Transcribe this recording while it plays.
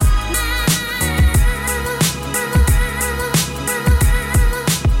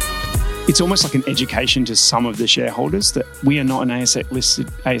it's almost like an education to some of the shareholders that we are not an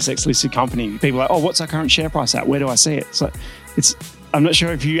ASX listed company. People are like, oh, what's our current share price at? Where do I see it? So I'm not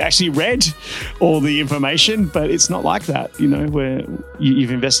sure if you actually read all the information, but it's not like that. You know, where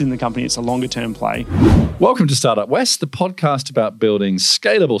you've invested in the company, it's a longer term play. Welcome to Startup West, the podcast about building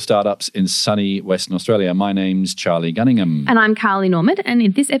scalable startups in sunny Western Australia. My name's Charlie Gunningham. And I'm Carly Norman. And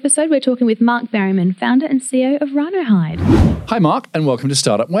in this episode, we're talking with Mark Berryman, founder and CEO of Rhino Hide. Hi, Mark, and welcome to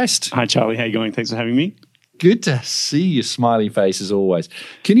Startup West. Hi, Charlie. How are you going? Thanks for having me. Good to see your smiley face as always.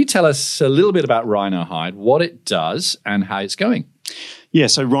 Can you tell us a little bit about Rhino Hide, what it does and how it's going? Yeah,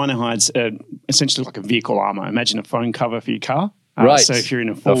 so Rhino Hide's essentially like a vehicle armor. Imagine a phone cover for your car. Right. So if you're in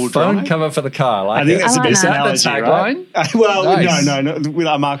a full phone cover for the car, I think that's the best analogy, right? Well, nice. no. With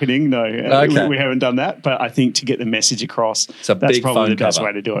our marketing, no. Okay. We haven't done that. But I think to get the message across, that's big probably phone the best cover.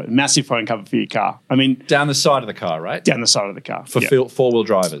 way to do it. Massive phone cover for your car. I mean, Down the side of the car, right? down the side of the car. For four-wheel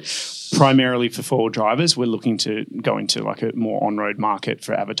drivers. Primarily for four-wheel drivers. We're looking to go into like a more on-road market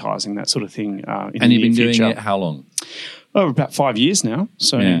for advertising, that sort of thing. In And the you've been near doing future. it how long? Oh, about 5 years now.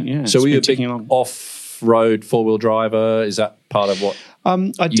 So, yeah. So it's were you been a big ticking along. off-road four-wheel driver? Is that part of what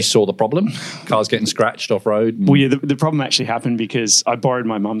you saw the problem? Cars getting scratched off-road? Well, yeah, the problem actually happened because I borrowed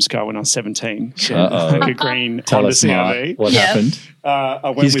my mum's car when I was 17. She had like a green Tell Honda us, Mark, CR-V. what happened?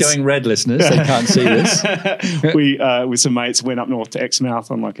 He's going red, listeners. They can't see this. We, with some mates, went up north to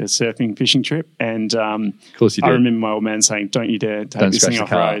Exmouth on like a surfing fishing trip. And Of course you did. I remember my old man saying, don't you dare take this thing off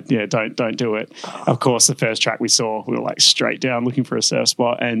road. Yeah, don't do it. Of course, the first track we saw, we were like straight down looking for a surf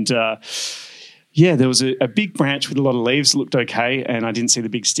spot. And yeah, there was a big branch with a lot of leaves that looked okay, and I didn't see the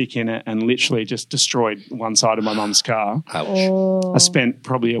big stick in it, and literally just destroyed one side of my mum's car. Ouch. I spent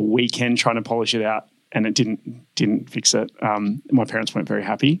probably a weekend trying to polish it out, and it didn't fix it. My parents weren't very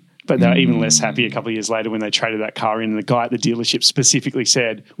happy, but they were even less happy a couple of years later when they traded that car in. And the guy at the dealership specifically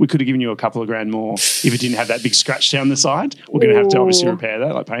said, we could have given you a couple of grand more if it didn't have that big scratch down the side. We're going to have to obviously repair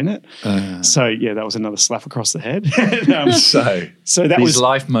that, like paint it. So, yeah, that was another slap across the head. So that these was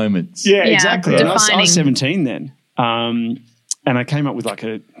life moments. Yeah, exactly. And I defining. was 17 then. And I came up with like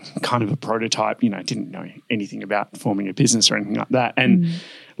a kind of a prototype, didn't know anything about forming a business or anything like that. And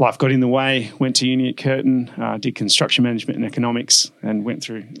life got in the way, went to uni at Curtin, did construction management and economics, and went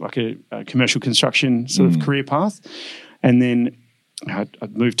through like a commercial construction sort of career path. And then I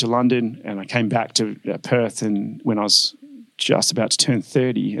moved to London, and I came back to Perth, and when I was just about to turn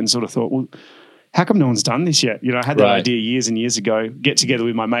 30, and sort of thought, well, how come no one's done this yet? I had that idea years and years ago, get together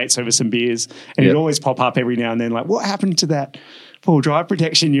with my mates over some beers, and it'd always pop up every now and then, like, what happened to that full drive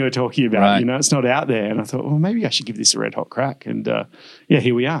protection you were talking about? Right. It's not out there. And I thought, well, maybe I should give this a red hot crack. And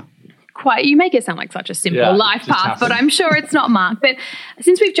here we are. Quite, you make it sound like such a simple life path, happened. but I'm sure it's not, Mark. But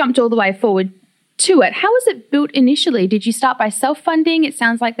since we've jumped all the way forward to it, how was it built initially? Did you start by self-funding? It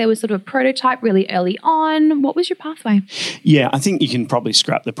sounds like there was sort of a prototype really early on. What was your pathway? Yeah, I think you can probably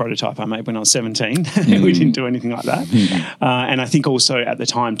scrap the prototype I made when I was 17. We didn't do anything like that. And I think also at the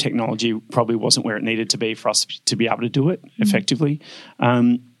time, technology probably wasn't where it needed to be for us to be able to do it effectively.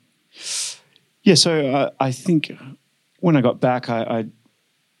 So I think when I got back, I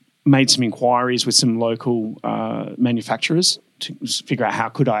made some inquiries with some local manufacturers to figure out how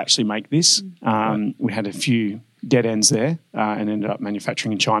could I actually make this. We had a few dead ends there and ended up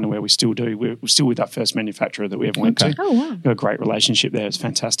manufacturing in China, where we still do. We're still with our first manufacturer that we ever went to. Oh, wow. Got a great relationship there. It's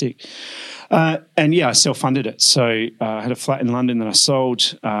fantastic. And yeah, I self-funded it. So I had a flat in London that I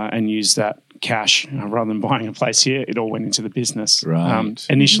sold and used that cash rather than buying a place here. It all went into the business. Right.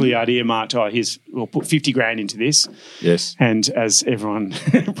 Initially, I'd earmarked, we'll put 50 grand into this. Yes. And as everyone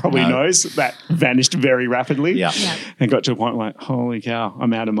probably knows, that vanished very rapidly. Yeah. And got to a point like, holy cow,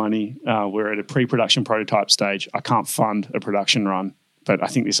 I'm out of money. We're at a pre-production prototype stage. I can't fund a production run, but I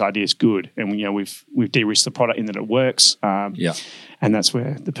think this idea is good. And we've de-risked the product in that it works. And that's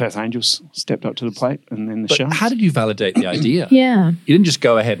where the Perth Angels stepped up to the plate, and then the But Sharks. how did you validate the idea? Yeah. You didn't just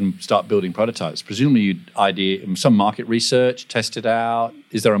go ahead and start building prototypes. Presumably you'd some market research, test it out.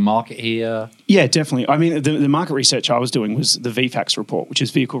 Is there a market here? Yeah, definitely. I mean, the market research I was doing was the VFACTS report, which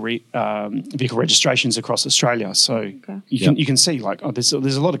is vehicle registrations across Australia. So you can see like there's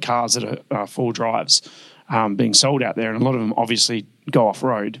a lot of cars that are full drives being sold out there, and a lot of them obviously go off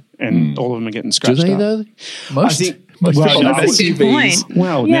road, and all of them are getting scratched Do they up. though? I think most people have that's a good SUVs. point.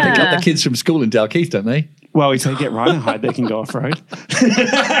 Well, Yeah. now They got the kids from school in Dalkeith, don't they? well, if they get Rhino Hide, they can go off road.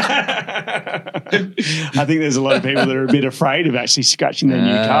 I think there's a lot of people that are a bit afraid of actually scratching their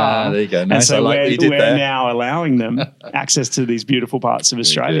new car. There you go. Nice. And so I like what you did we're there. now allowing them access to these beautiful parts of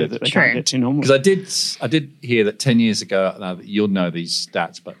Australia good. that they True. can't get to normally. Because I did hear that 10 years ago, now you'll know these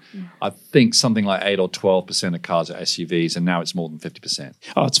stats, but I think something like 8 or 12% of cars are SUVs, and now it's more than 50%.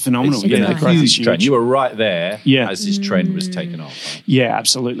 Oh, it's phenomenal. It's been the a growth is huge trend. You were right there as this trend was taken off. Right? Yeah,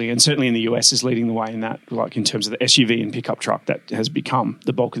 absolutely. And certainly in the US is leading the way in that, like in terms of the SUV and pickup truck, that has become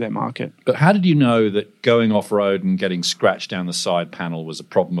the bulk of their market. But how did you know that going off-road and getting scratched down the side panel was a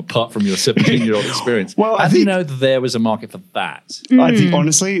problem apart from your 17-year-old experience? Well, how I did you think- know that there was a market for that? I think,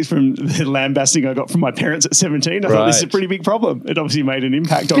 honestly, from the lambasting I got from my parents at 17, I thought this is a Right. pretty big problem. It obviously made an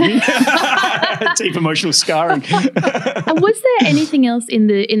impact on me. Deep emotional scarring. And was there anything else in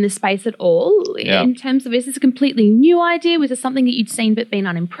the space at all in terms of, is this a completely new idea? Was there something that you'd seen but been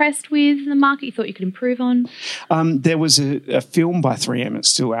unimpressed with in the market you thought you could improve on? There was a film by 3M. It's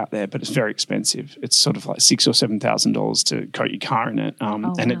still out there, but it's very expensive. It's sort of like $6,000 or $7,000 to coat your car in it,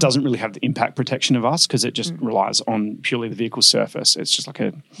 and it doesn't really have the impact protection of us because it just relies on purely the vehicle surface. It's just like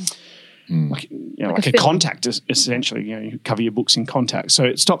a like a film. contact, essentially. You cover your books in contact, so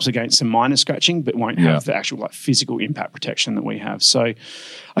it stops against some minor scratching, but won't have the actual like physical impact protection that we have. So,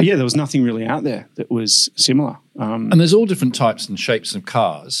 there was nothing really out there that was similar. And there's all different types and shapes of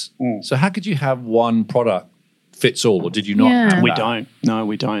cars. So how could you have one product fits all, or did you not? Yeah. have We that? don't. No,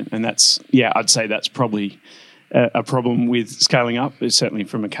 we don't. And that's, I'd say that's probably a problem with scaling up, is certainly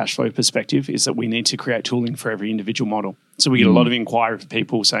from a cash flow perspective, is that we need to create tooling for every individual model. So we get a lot of inquiry from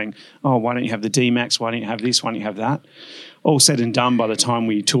people saying, oh, why don't you have the D-Max? Why don't you have this? Why don't you have that? All said and done, by the time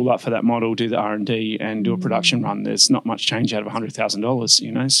we tool up for that model, do the R&D and do a production run, there's not much change out of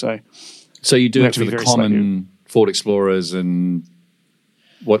 $100,000, So you do We it have to for be the very common Ford Explorers and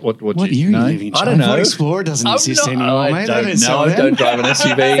what What do year are you know? living? I don't know. Ford Explorer doesn't exist anymore, mate. They I sell them. don't drive an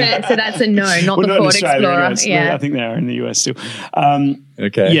SUV. So that's a no, not Well, the not in Ford Australia, Explorer. anyways. Yeah. I think they are in the US still.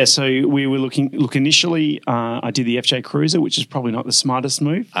 Okay. Yeah, so we were look, initially I did the FJ Cruiser, which is probably not the smartest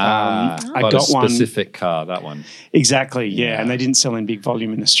move. I Quite got a one. specific car, that one. Exactly, yeah, and they didn't sell in big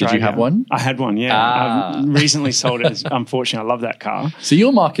volume in Australia. have one? I had one, yeah. I've recently sold it. Unfortunately, I love that car. So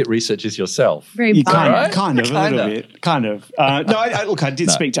your market research is yourself. Very You biased. kind of, a little Kinda. bit, kind of. No, I did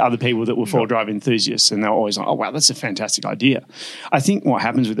speak to other people that were four drive enthusiasts, and they were always like, "Oh, wow, that's a fantastic idea." I think what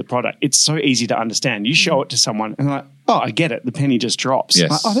happens with the product, it's so easy to understand. You show it to someone, and they're like, "Oh, I get it." The penny just drops. Yes.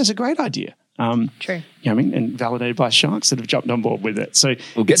 Like, oh, that's a great idea. True. You know what I mean? And validated by sharks that have jumped on board with it. So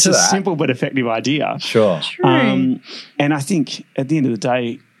We'll get it's to a that. simple but effective idea. Sure. True. And I think at the end of the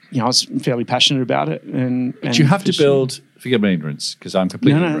day, I was fairly passionate about it. But you have to build, forgive my ignorance, because I'm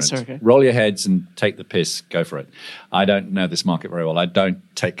completely No, ignorant. that's okay. Roll your heads and take the piss, go for it. I don't know this market very well. I don't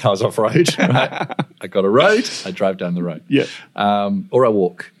take cars off-road. Right? I got a road, I drive down the road. Yeah. Or I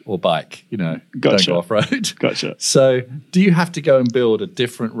walk or bike, don't Gotcha. go off-road. Gotcha. So do you have to go and build a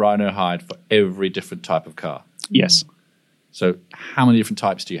different rhino hide for every different type of car? Yes. So how many different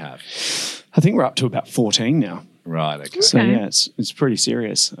types do you have? I think we're up to about 14 now. Right, okay. So Okay. yeah, it's pretty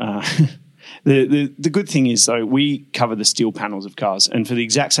serious. The good thing is though, we cover the steel panels of cars, and for the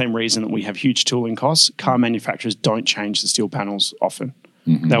exact same reason that we have huge tooling costs, car manufacturers don't change the steel panels often.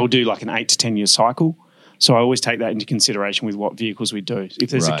 They will do like an 8 to 10 year cycle. So I always take that into consideration with what vehicles we do.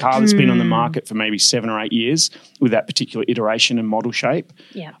 If there's Right. a car that's been on the market for maybe 7 or 8 years with that particular iteration and model shape,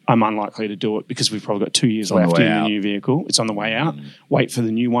 Yeah. I'm unlikely to do it because we've probably got 2 years on the left way in out. the new vehicle. It's on the way out. Wait for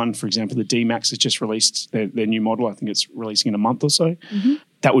the new one. For example, the D-Max has just released their new model. I think it's releasing in a month or so.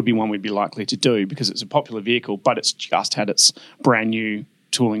 That would be one we'd be likely to do because it's a popular vehicle, but it's just had its brand new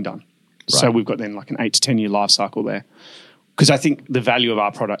tooling done. So Right. we've got then like an 8 to 10 year life cycle there. Because I think the value of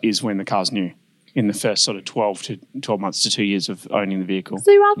our product is when the car's new, in the first sort of 12 months to 2 years of owning the vehicle. So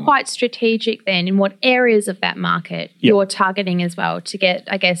you are quite strategic then in what areas of that market Yep. you're targeting as well to get,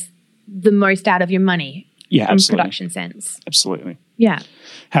 I guess, the most out of your money Yeah, from absolutely. production sense. Absolutely. Yeah.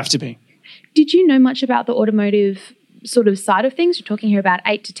 Have to be. Did you know much about the automotive sort of side of things? You're talking here about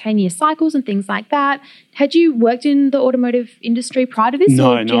 8 to 10 year cycles and things like that. Had you worked in the automotive industry prior to this,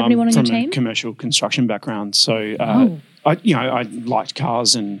 or do you have anyone on your I'm from team? a commercial construction background, so Oh. I liked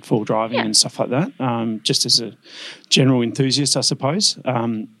cars and full driving Yeah. and stuff like that, just as a general enthusiast, I suppose.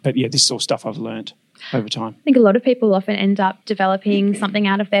 But yeah, this is all stuff I've learned over time. I think a lot of people often end up developing something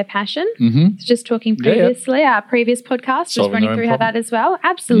out of their passion. Just talking Yeah, yeah. previously, our previous podcast, just Solving running their own through how problem. that as well.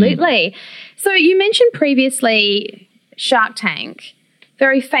 Absolutely. So you mentioned previously Shark Tank,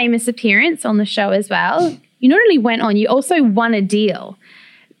 very famous appearance on the show as well. You not only went on, you also won a deal.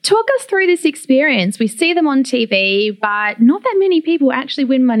 talk us through this experience. We see them on TV, but not that many people actually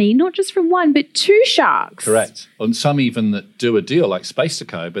win money, not just from one, but two sharks. Correct. And some even that do a deal like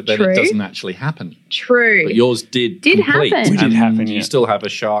Space2Co, but then True. it doesn't actually happen. True. But yours did complete. happen. We did and happen, You yeah. still have a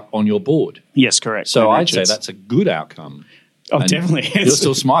shark on your board. Yes, correct. So Glenn I'd say Richards. that's a good outcome. Oh, And definitely. You're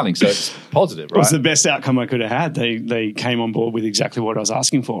still smiling, so it's positive, It was right? the best outcome I could have had. They came on board with exactly what I was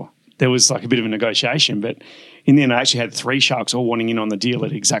asking for. There was like a bit of a negotiation, but in the end, I actually had 3 sharks all wanting in on the deal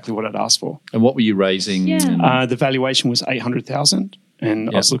at exactly what I'd asked for. And what were you raising? Yeah. The valuation was 800,000, and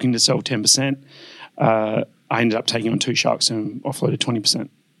I was looking to sell 10%. I ended up taking on 2 sharks and offloaded 20%,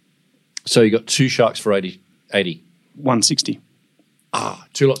 So you got 2 sharks for 80. 160.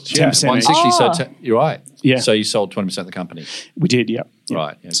 Two lots. Yeah, 10% 160. Oh. So you're right. Yeah. So you sold 20% of the company. We did, yeah.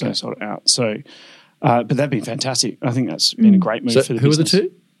 Right. Yeah, So okay. I sold it out. So, but they've been fantastic. I think that's been a great move So for the who business. are the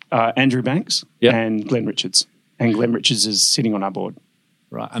 2? Andrew Banks Yeah. and Glenn Richards. And Glenn Richards is sitting on our board.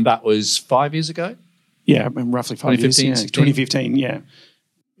 Right. And that was 5 years ago? Yeah, roughly 5 years. 2015, Yeah. 16? 2015, yeah.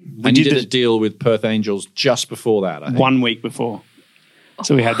 And you did did a deal with Perth Angels just before that, I think. 1 week before.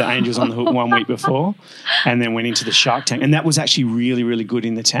 So we had the Angels on the hook 1 week before and then went into the Shark Tank. And that was actually really, really good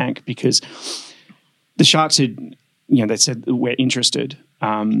in the tank because the Sharks had, they said we're interested.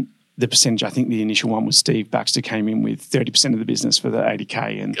 The percentage, I think the initial one was Steve Baxter came in with 30% of the business for the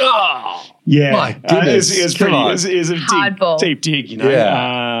 80K. And yeah, my goodness. it was Come pretty, on. it was a Hardball. deep dig,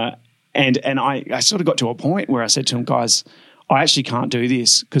 Yeah. And I sort of got to a point where I said to him, guys, I actually can't do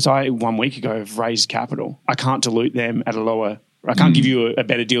this because I 1 week ago have raised capital. I can't dilute them at I can't give you a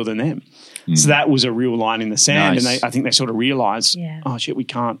better deal than them. So that was a real line in the sand. Nice. And I think they sort of realized, Yeah. oh shit, we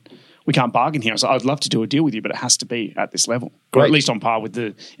can't bargain here. I was like, I'd love to do a deal with you, but it has to be at this level. Or Great. at least on par with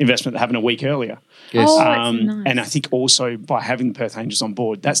the investment that happened a week earlier. Yes. Oh, that's nice. And I think also by having the Perth Angels on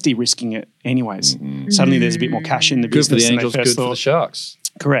board, that's de-risking it anyways. Suddenly there's a bit more cash in the Good for business the than they Angels, first good for thought. the Sharks.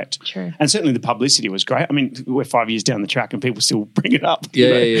 Correct. True. And certainly the publicity was great. I mean, we're 5 years down the track and people still bring it up.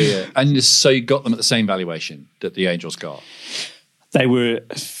 Yeah, yeah. And so you got them at the same valuation that the Angels got. They were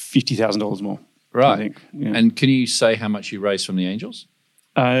 $50,000 more. Right. I think. Yeah. And can you say how much you raised from the Angels?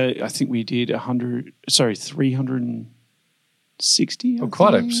 I think we did 360. Oh,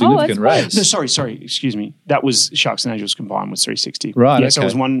 quite a that's significant great. raise. No, sorry. Excuse me. That was Sharks and Angels combined was 360. Right, Yeah, so it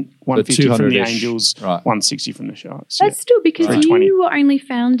was okay. 150 from the 200-ish. Angels, Right. 160 from the Sharks. That's still because 320. you were only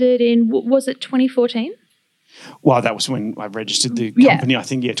founded in, was it 2014? Well, that was when I registered the Yeah. company, I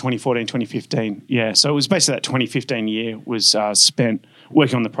think, 2014, 2015. Yeah, so it was basically that 2015 year was spent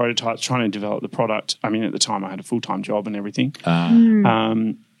working on the prototypes, trying to develop the product. I mean, at the time, I had a full-time job and everything.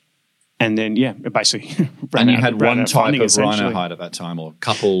 And then, basically ran And you out- had ran one out type funding, of essentially. rhino hide at that time, or a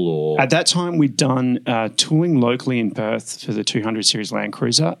couple, or At that time, we'd done tooling locally in Perth for the 200 series Land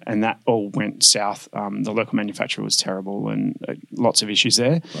Cruiser, and that all went south. The local manufacturer was terrible and lots of issues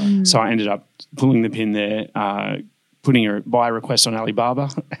there. So I ended up pulling the pin there, putting a buy request on Alibaba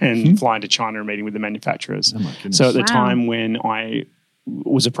and flying to China and meeting with the manufacturers. Oh my goodness. So at the Wow. time when I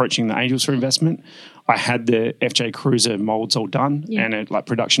was approaching the Angels for investment, I had the FJ Cruiser molds all done and a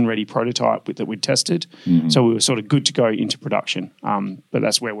production ready prototype that we'd tested. So we were sort of good to go into production. But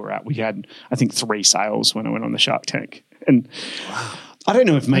that's where we're at. We had, I think, 3 sales when I went on the Shark Tank. And I don't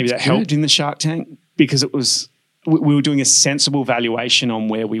know if maybe that helped in the Shark Tank because it was, we were doing a sensible valuation on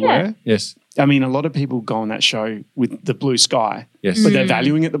where we were. yes, I mean, a lot of people go on that show with the blue sky, yes, but they're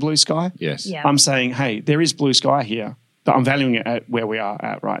valuing it the blue sky. yes, Yeah. I'm saying, hey, there is blue sky here, but I'm valuing it at where we are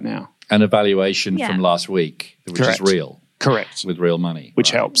at right now. and a valuation Yeah. from last week, which Correct. is real, Correct. with real money,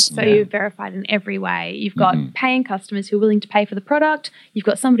 Which right? helps. So you're verified in every way. You've got paying customers who are willing to pay for the product. You've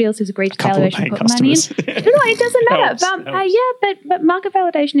got somebody else who's agreed to couple of valuation, paying put money in. customers. No, it doesn't matter. Helps, helps. But market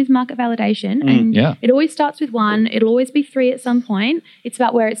validation is market validation, and yeah. it always starts with 1. It'll always be 3 at some point. It's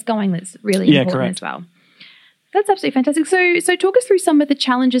about where it's going that's really important correct. as well. That's absolutely fantastic. So talk us through some of the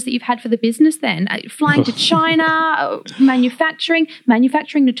challenges that you've had for the business then. Flying to China, manufacturing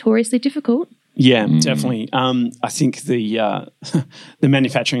notoriously difficult. Yeah, definitely. I think the the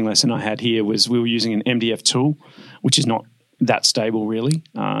manufacturing lesson I had here was we were using an MDF tool, which is not that stable really,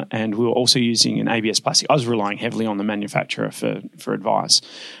 and we were also using an ABS plastic. I was relying heavily on the manufacturer for advice.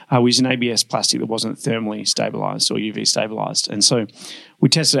 We used an ABS plastic that wasn't thermally stabilized or UV stabilized, and so we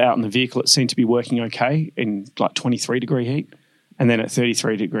tested it out in the vehicle. It seemed to be working okay in like 23-degree heat. And then at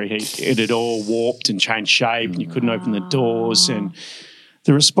 33-degree heat, it had all warped and changed shape, and you couldn't open the doors. And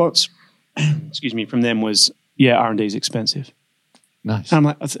the response, excuse me, from them was, R&D is expensive. Nice. And I'm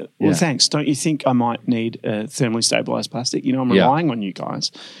like, well, Yeah. thanks. Don't you think I might need a thermally stabilized plastic? I'm Yeah. relying on you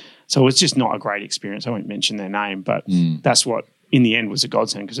guys. So it's just not a great experience. I won't mention their name, but that's what, in the end, was a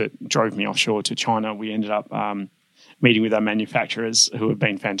godsend because it drove me offshore to China. We ended up meeting with our manufacturers who have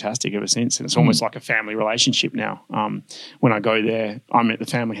been fantastic ever since. And it's almost like a family relationship now. When I go there, I'm at the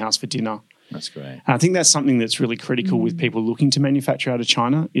family house for dinner. That's great. And I think that's something that's really critical with people looking to manufacture out of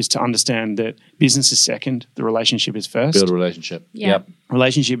China, is to understand that business is second, the relationship is first. Build a relationship. Yeah. Yep.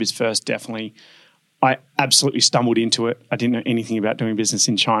 Relationship is first, definitely. I absolutely stumbled into it. I didn't know anything about doing business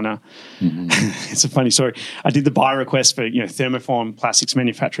in China. It's a funny story. I did the buy request for thermoform plastics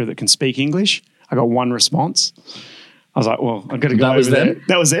manufacturer that can speak English. I got one response. I was like, well, I've got to go That was over there. them?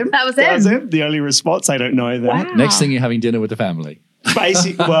 That was them. That was them. The only response. I don't know that. Wow. Next thing, you're having dinner with the family.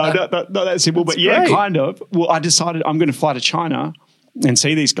 Basic. Well, not that simple, but yeah, great. kind of. Well, I decided I'm going to fly to China and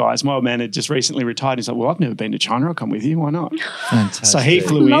see these guys. My old man had just recently retired. He's like, well, I've never been to China. I'll come with you. Why not? Fantastic. So he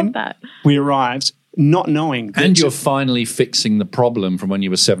flew Love in. that. We arrived not knowing. That And you're finally fixing the problem from when you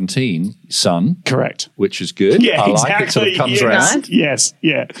were 17, son, correct. which is good. Yeah, I exactly. like it. Sort of comes yes. around. Yes,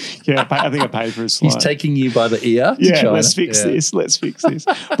 yeah. I think I paid for a slide. He's taking you by the ear to yeah, China. let's fix this. Let's fix this.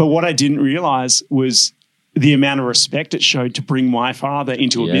 But what I didn't realize was the amount of respect it showed to bring my father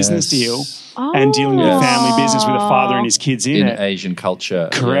into a business deal and dealing with a family business with a father and his kids in it. Asian culture.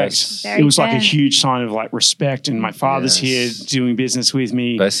 Correct. Yes. Very It was like a fair. huge sign of like respect, and my father's Yes. here doing business with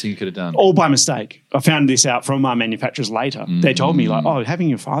me. Best thing you could have done. All by mistake. I found this out from our manufacturers later. They told me like, oh, having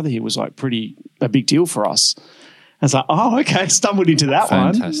your father here was like a big deal for us. I was like, oh, okay, stumbled into that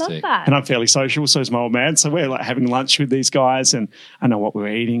one. Fantastic. Love that. And I'm fairly social, so is my old man. So we're like having lunch with these guys, and I know what we were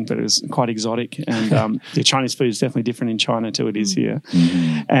eating, but it was quite exotic. And the Chinese food is definitely different in China to it is here.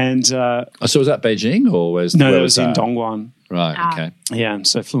 And So was that Beijing or where that was was in that? Dongguan. Right, okay. Yeah, and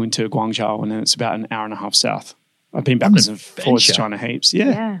so flew into Guangzhou, and then it's about an hour and a half south. I've been backwards and forwards to adventure. China heaps.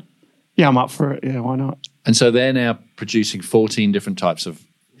 Yeah, I'm up for it. Yeah, why not? And so they're now producing 14 different types of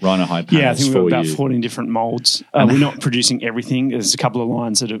Rhino hide panels Yeah, I think we've for got about you. 14 different molds. We're not producing everything. There's a couple of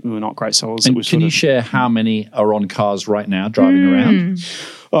lines that were not great sellers. And That was can sort you of, share how many are on cars right now driving around?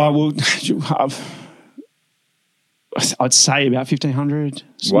 well, I'd say about 1,500.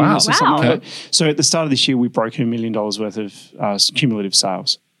 Wow. or something like Wow. that. So at the start of this year, we broke $1 million worth of cumulative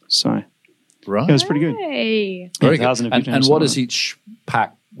sales. So Right. it was pretty good. Hey. Very 1,000 good. of And victims, what something does each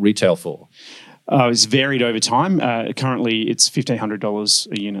pack retail for? It's varied over time. Currently, it's $1,500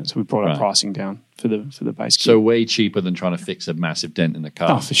 a unit. So we brought our Right. pricing down for the base kit. So way cheaper than trying to fix a massive dent in the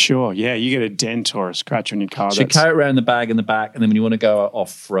car. Oh, for sure. Yeah, you get a dent or a scratch on your car. So you carry it around the bag in the back, and then when you want to go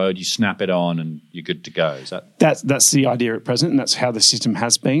off road, you snap it on, and you're good to go. Is that That's the idea at present, and that's how the system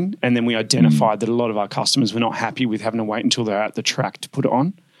has been. And then we identified that a lot of our customers were not happy with having to wait until they're at the track to put it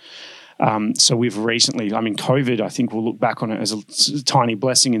on. So we've recently, COVID, I think we'll look back on it as a tiny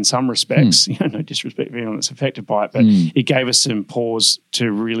blessing in some respects. No disrespect for anyone that's affected by it, but it gave us some pause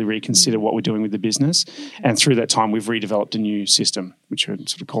to really reconsider what we're doing with the business. And through that time, we've redeveloped a new system, which we're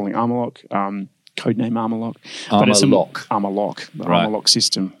sort of calling Armorlock. Codename Armorlock. But it's Armorlock, the Right. Armorlock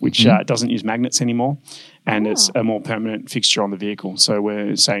system, which doesn't use magnets anymore, and it's a more permanent fixture on the vehicle. So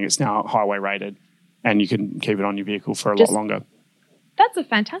we're saying it's now highway rated, and you can keep it on your vehicle for a lot longer. That's a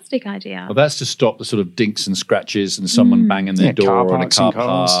fantastic idea. Well, that's to stop the sort of dinks and scratches and someone banging their Yeah, car door on a parks car and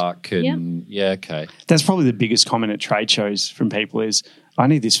cars. park. And yeah, okay. That's probably the biggest comment at trade shows from people is, I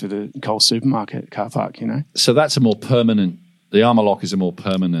need this for the Coles supermarket car park, So that's a more permanent. The Armorlock is a more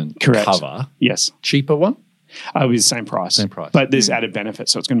permanent Correct. cover. Yes. Cheaper one. It was the same price. Same price. But there's added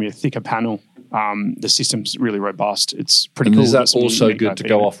benefits. So it's going to be a thicker panel. The system's really robust. It's pretty And cool. is Got that some also unique good to IP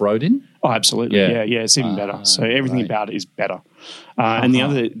go in it. off road in? Oh, absolutely. Yeah. Yeah, it's even better. So everything right. about it is better. And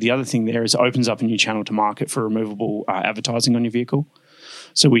the other thing there is it opens up a new channel to market for removable advertising on your vehicle.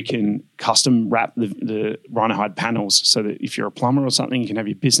 So we can custom wrap the Rhino hide panels so that if you're a plumber or something, you can have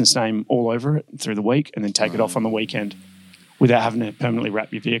your business name all over it through the week and then take it off on the weekend without having to permanently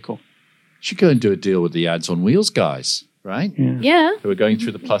wrap your vehicle. Should go and do a deal with the Ads on Wheels guys, right? Yeah. Who are going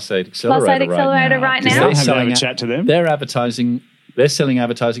through the Plus 8 accelerator Plus 8 accelerator right now. I'll have selling a chat to them. They're advertising. They're selling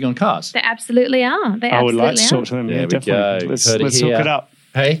advertising on cars. They absolutely are. They I would absolutely like to are. talk to them. There Yeah, we definitely. go. Let's Heard it hook here. it up.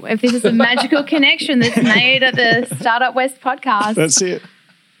 Hey, If this is a magical connection that's made at the Startup West podcast, That's it.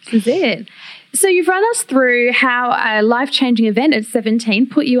 this is it. So you've run us through how a life-changing event at 17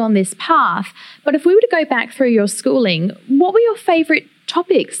 put you on this path. But if we were to go back through your schooling, what were your favourite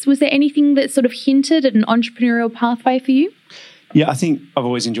topics? Was there anything that sort of hinted at an entrepreneurial pathway for you? Yeah, I think I've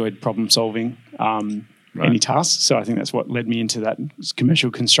always enjoyed problem solving any task. So I think that's what led me into that commercial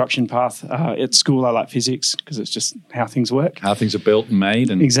construction path. At school, I like physics because it's just how things work. how things are built and made,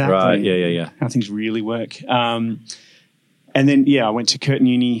 and Exactly. right, yeah. How things really work. And then, I went to Curtin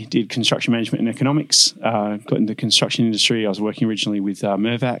Uni, did construction management and economics, got into the construction industry. I was working originally with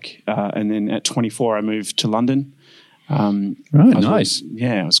Mirvac. And then at 24, I moved to London Right, nice.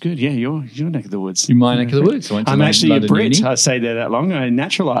 Yeah, it was good. Yeah, your neck of the woods. In my neck of the woods. I went to I'm actually London a Brit. Uni. I stayed there that long. I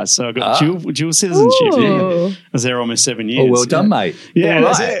naturalised, so I got dual citizenship. Ooh. Yeah. I was there almost 7 years. Oh, well done, mate. Yeah, All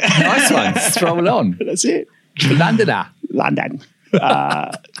that's right. it. Nice one. Throw it on. That's it. Londoner. London. So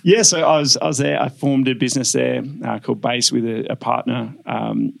I was there. I formed a business there called Base with a partner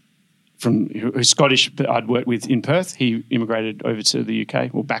who's Scottish, but I'd worked with in Perth. He immigrated over to the UK,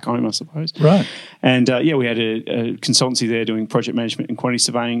 or back home, I suppose. Right. And we had a consultancy there doing project management and quantity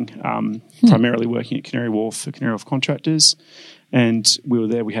surveying, primarily working at Canary Wharf for Canary Wharf contractors. And we were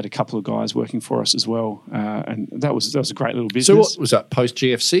there. We had a couple of guys working for us as well, and that was a great little business. So what was that, post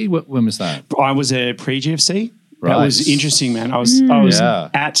GFC? When was that? I was a pre-GFC. Right. That was interesting, man. I was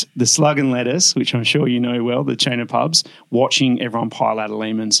at the Slug and Lettuce, which I'm sure you know well, the chain of pubs, watching everyone pile out of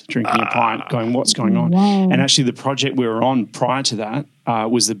Lehman's, drinking a pint, going, what's going on? Wow. And actually the project we were on prior to that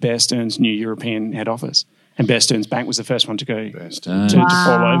was the Bear Stearns new European head office. And Bear Stearns Bank was the first one to go to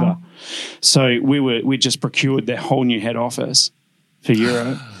fall over. So we just procured their whole new head office for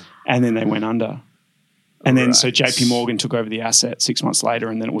Europe, and then they went under. And then so JP Morgan took over the asset 6 months later,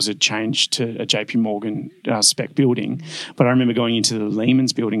 and then it was a change to a JP Morgan spec building. But I remember going into the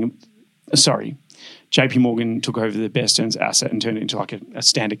Lehman's building. JP Morgan took over the Bear Stearns asset and turned it into like a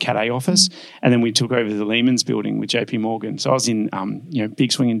standard Cat A office. And then we took over the Lehman's building with JP Morgan. So I was in,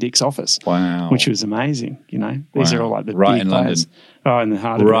 Big Swing and Dick's office. Wow. Which was amazing, These are all like the right big in players. London. Oh, in the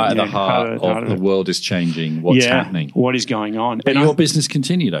heart of right it. at the heart of the world is changing. What's happening? What is going on? But your business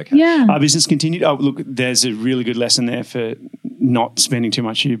continued, okay? Yeah. Our business continued. Oh, look, there's a really good lesson there for not spending too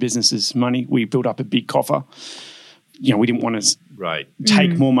much of your business's money. We built up a big coffer. We didn't want to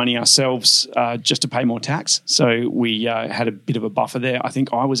take more money ourselves just to pay more tax. So we had a bit of a buffer there. I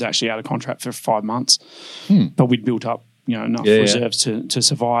think I was actually out of contract for 5 months, but we'd built up enough reserves to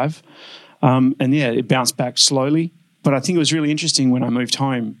survive. It bounced back slowly. But I think it was really interesting when I moved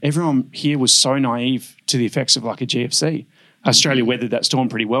home. Everyone here was so naive to the effects of like a GFC. Australia weathered that storm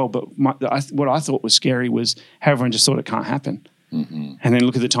pretty well, but what I thought was scary was how everyone just thought it can't happen. Mm-hmm. And then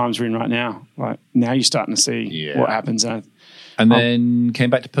look at the times we're in right now. Like now you're starting to see what happens. And then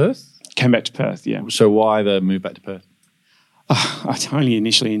came back to Perth? Came back to Perth, yeah. So why the move back to Perth? I only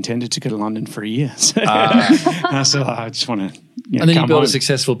initially intended to go to London for a year. So I just want to and then you built home. a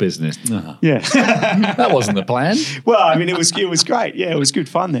successful business. Yeah. That wasn't the plan. Well, I mean, it was great. Yeah, it was good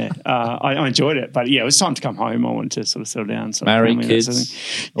fun there. I enjoyed it. But yeah, it was time to come home. I wanted to sort of settle down. Marry, kids,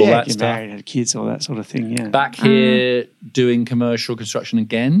 all that get stuff. married, had kids, all that sort of thing, yeah. Back here doing commercial construction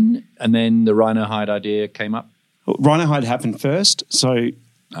again, and then the Rhino Hide idea came up? Well, Rhino Hide happened first. So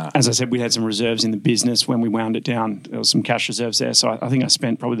as I said, we had some reserves in the business when we wound it down. There was some cash reserves there. So I think I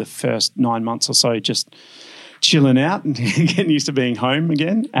spent probably the first 9 months or so just chilling out and getting used to being home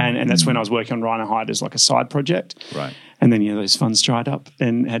again. And that's when I was working on Rhino Hide as like a side project. Right. And then, those funds dried up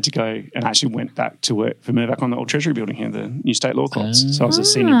and had to go and actually went back to work for Mirvac on the old Treasury building here, the new state law courts. So I was a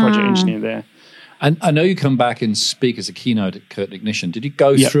senior project engineer there. And I know you come back and speak as a keynote at Curtin Ignition. Did you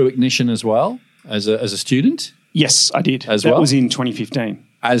go through Ignition as well as a student? Yes, I did. That was in 2015.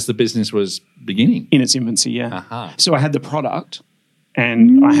 As the business was beginning? In its infancy, yeah. Uh-huh. So I had the product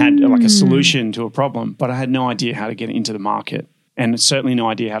and I had like a solution to a problem, but I had no idea how to get it into the market and certainly no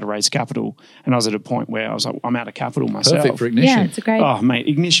idea how to raise capital. And I was at a point where I was like, I'm out of capital myself. Perfect for Ignition. Yeah, it's a great... Oh, mate,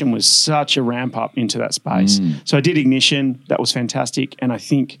 Ignition was such a ramp up into that space. So I did Ignition. That was fantastic. And I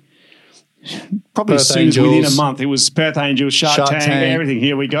think probably Perth as soon as Angels. within a month, it was Perth Angels, Shark Tank, everything.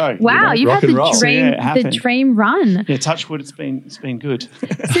 Here we go. Wow, you've rock had and roll. the dream run. Yeah, touch wood, it's been good.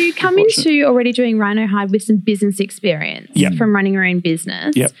 So you come into already doing Rhino Hide with some business experience from running your own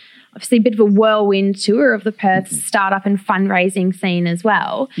business. Yep. Obviously a bit of a whirlwind tour of the Perth startup and fundraising scene as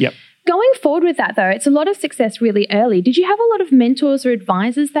well. Yep. Going forward with that though, it's a lot of success really early. Did you have a lot of mentors or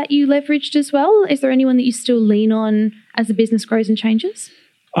advisors that you leveraged as well? Is there anyone that you still lean on as the business grows and changes?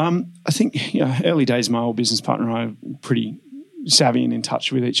 I think early days, my old business partner and I were pretty savvy and in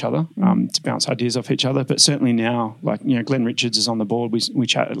touch with each other to bounce ideas off each other. But certainly now, Glenn Richards is on the board. We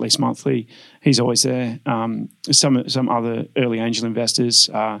chat at least monthly. He's always there. Some other early angel investors.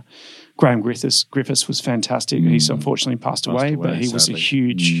 Graham Griffiths was fantastic. He's unfortunately passed away, but he was a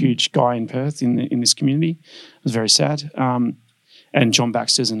huge guy in Perth in this community. It was very sad. And John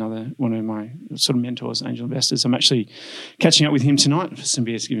Baxter's another one of my sort of mentors, angel investors. I'm actually catching up with him tonight for some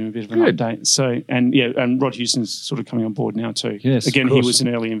beers, giving him a bit of an update. So, and Rod Houston's sort of coming on board now too. Yes, again, he was an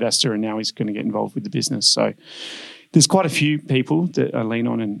early investor, and now he's going to get involved with the business. So, there's quite a few people that I lean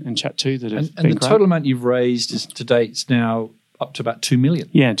on and chat to that have been and the great. total amount you've raised to date is now up to about $2 million.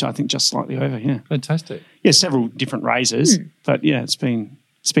 Yeah, I think just slightly over. Yeah, Fantastic. yeah, several different raises, but yeah, it's been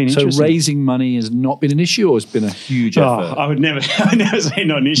It's been So interesting. raising money has not been an issue, or it's been a huge effort? I would never say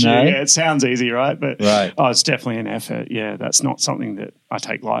not an issue. No? Yeah, it sounds easy, right? But Right. it's definitely an effort. Yeah, that's not something that I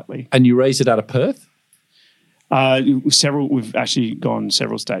take lightly. And you raised it out of Perth? We've actually gone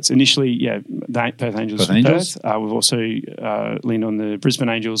several states. Initially, the Perth Angels. Perth Angels? We've also leaned on the Brisbane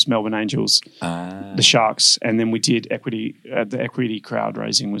Angels, Melbourne Angels, the Sharks, and then we did Equity. The Equity crowd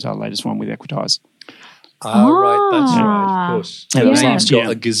raising was our latest one with Equitise. Right, that's right, of course. Yeah, And that's now nice, you've got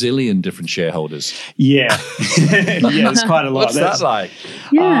yeah. a gazillion different shareholders. Yeah, it's quite a lot. What's that like?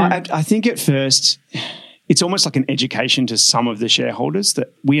 Yeah. I think at first it's almost like an education to some of the shareholders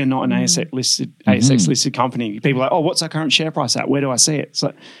that we are not an ASX listed company. People are like, what's our current share price at? Where do I see it?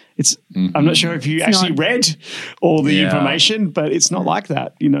 So I'm not sure if you actually read all the information, but it's not like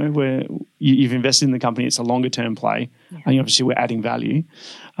that. You know, where you've invested in the company, it's a longer term play. And obviously we're adding value.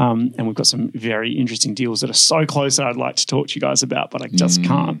 And we've got some very interesting deals that are so close that I'd like to talk to you guys about, but I just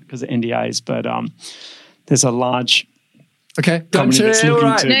can't because of NDAs. But there's a large Okay, don't company that's say looking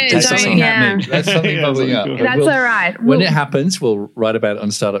right. to No, There's don't, something happening. That's something Yeah, bubbling up. something That's We'll- all right. When it happens, we'll write about it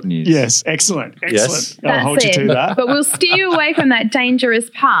on Startup News. Yes, excellent. Yes. I'll hold you to that. But we'll steer you away from that dangerous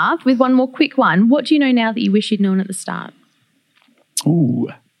path with one more quick one. What do you know now that you wish you'd known at the start? Ooh,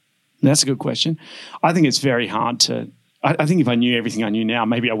 that's a good question. I think it's very hard to. I think if I knew everything I knew now,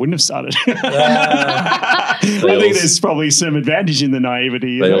 maybe I wouldn't have started. I think there's probably some advantage in the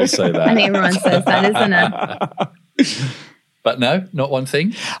naivety. They all say that. I think everyone says that, isn't it? But no, not one thing.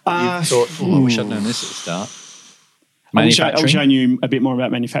 You thought, I wish I'd known this at the start. I wish Manufacturing. I knew a bit more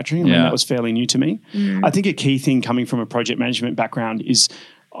about manufacturing. I mean, Yeah. that was fairly new to me. I think a key thing coming from a project management background is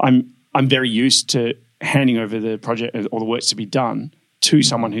I'm very used to handing over the project or the works to be done to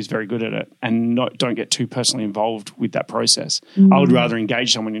someone who's very good at it and don't get too personally involved with that process. I would rather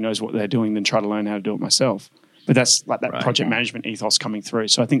engage someone who knows what they're doing than try to learn how to do it myself. But that's like that project management ethos coming through.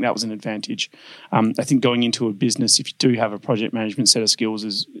 So I think that was an advantage. I think going into a business, if you do have a project management set of skills,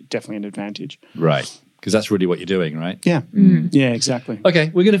 is definitely an advantage. Right. Because that's really what you're doing, right? Yeah. Yeah, exactly.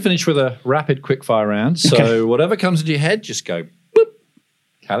 Okay, we're going to finish with a rapid quickfire round. So whatever comes into your head, just go boop.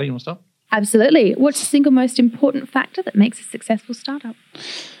 Callie, you want to start? Absolutely. What's the single most important factor that makes a successful startup?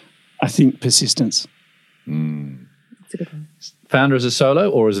 I think persistence. That's a good one. Founder as a solo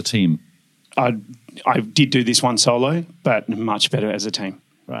or as a team? I did do this one solo, but much better as a team.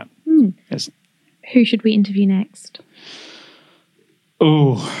 Right. Yes. Who should we interview next?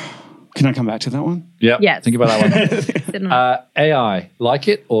 Oh, can I come back to that one? Yeah. Yes. Think about that one. Sit on it. AI, like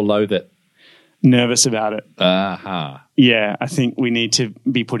it or loathe it? Nervous about it. Aha. Yeah, I think we need to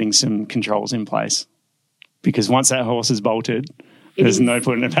be putting some controls in place because once that horse is bolted, there's no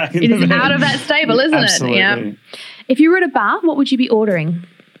putting it back in It the is van. out of that stable, isn't Absolutely. it? Yeah. If you were at a bar, what would you be ordering?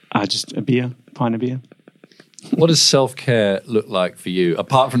 Just a beer, pint of beer. What does self-care look like for you,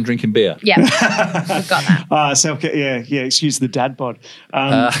 apart from drinking beer? Yeah, I've got that. Self-care, yeah. Excuse the dad bod.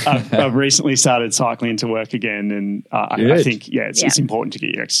 I've recently started cycling to work again, and I Good. think it's important to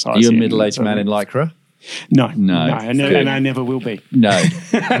get your exercise. Are you a in. middle-aged man in Lycra? No, No. and I never will be. No.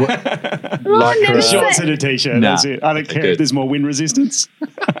 never said- Shorts and a t-shirt. Nah. That's it. I don't care Good. if there's more wind resistance.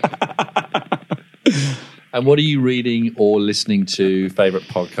 And what are you reading or listening to? Favorite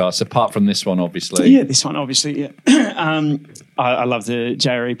podcasts, apart from this one, obviously. Yeah, this one obviously. Yeah, I love the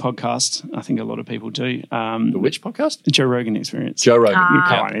JRE podcast. I think a lot of people do. The which podcast? The Joe Rogan Experience. Joe Rogan.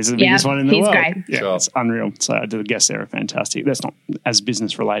 Come on, he's the biggest one in the he's world. great. Yeah, Sure. it's unreal. So the guests there are fantastic. That's not as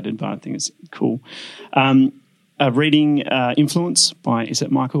business related, but I think it's cool. Reading Influence by, is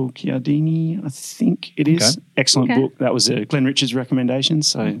it Michael Cialdini? I think it is. Okay. Excellent Okay. book. That was a Glenn Richards recommendation.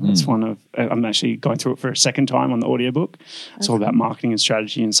 So that's one of, I'm actually going through it for a second time on the audiobook. It's all about marketing and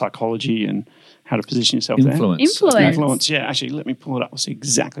strategy and psychology and how to position yourself Influence. there. Influence. Yeah, actually, let me pull it up. I'll see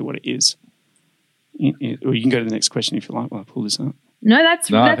exactly what it is. Or you can go to the next question if you like while I pull this up. No, that's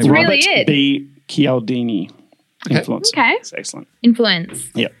No, I that's think really Robert it. B. Cialdini. Influence. Okay. It's excellent. Influence.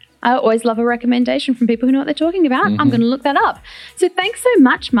 Yeah. I always love a recommendation from people who know what they're talking about. I'm going to look that up. So thanks so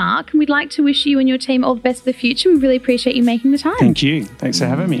much, Mark. And we'd like to wish you and your team all the best for the future. We really appreciate you making the time. Thank you. Thanks for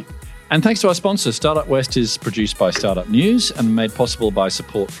having me. And thanks to our sponsor, Startup West is produced by Startup News and made possible by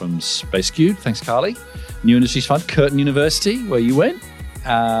support from SpaceCube. Thanks, Carly. New Industries Fund, Curtin University, where you went,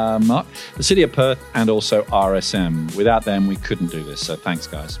 Mark, the City of Perth, and also RSM. Without them, we couldn't do this. So thanks,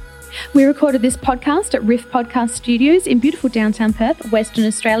 guys. We recorded this podcast at Riff Podcast Studios in beautiful downtown Perth, Western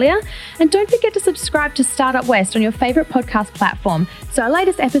Australia. And don't forget to subscribe to Startup West on your favourite podcast platform so our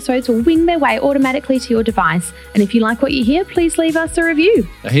latest episodes will wing their way automatically to your device. And if you like what you hear, please leave us a review.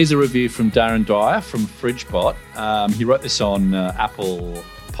 Now, here's a review from Darren Dwyer from FridgeBot. He wrote this on Apple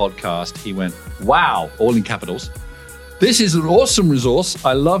Podcast. He went, wow, all in capitals. This is an awesome resource.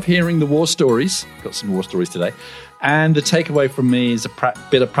 I love hearing the war stories. Got some war stories today. And the takeaway from me is a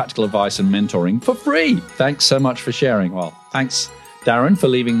bit of practical advice and mentoring for free. Thanks so much for sharing. Well, thanks, Darren, for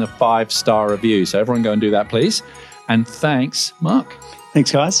leaving the 5-star review. So everyone go and do that, please. And thanks, Mark.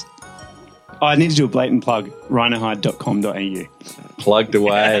 Thanks, guys. I need to do a blatant plug, rhinohide.com.au. Plugged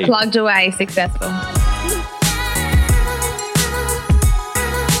away. Plugged away, successful.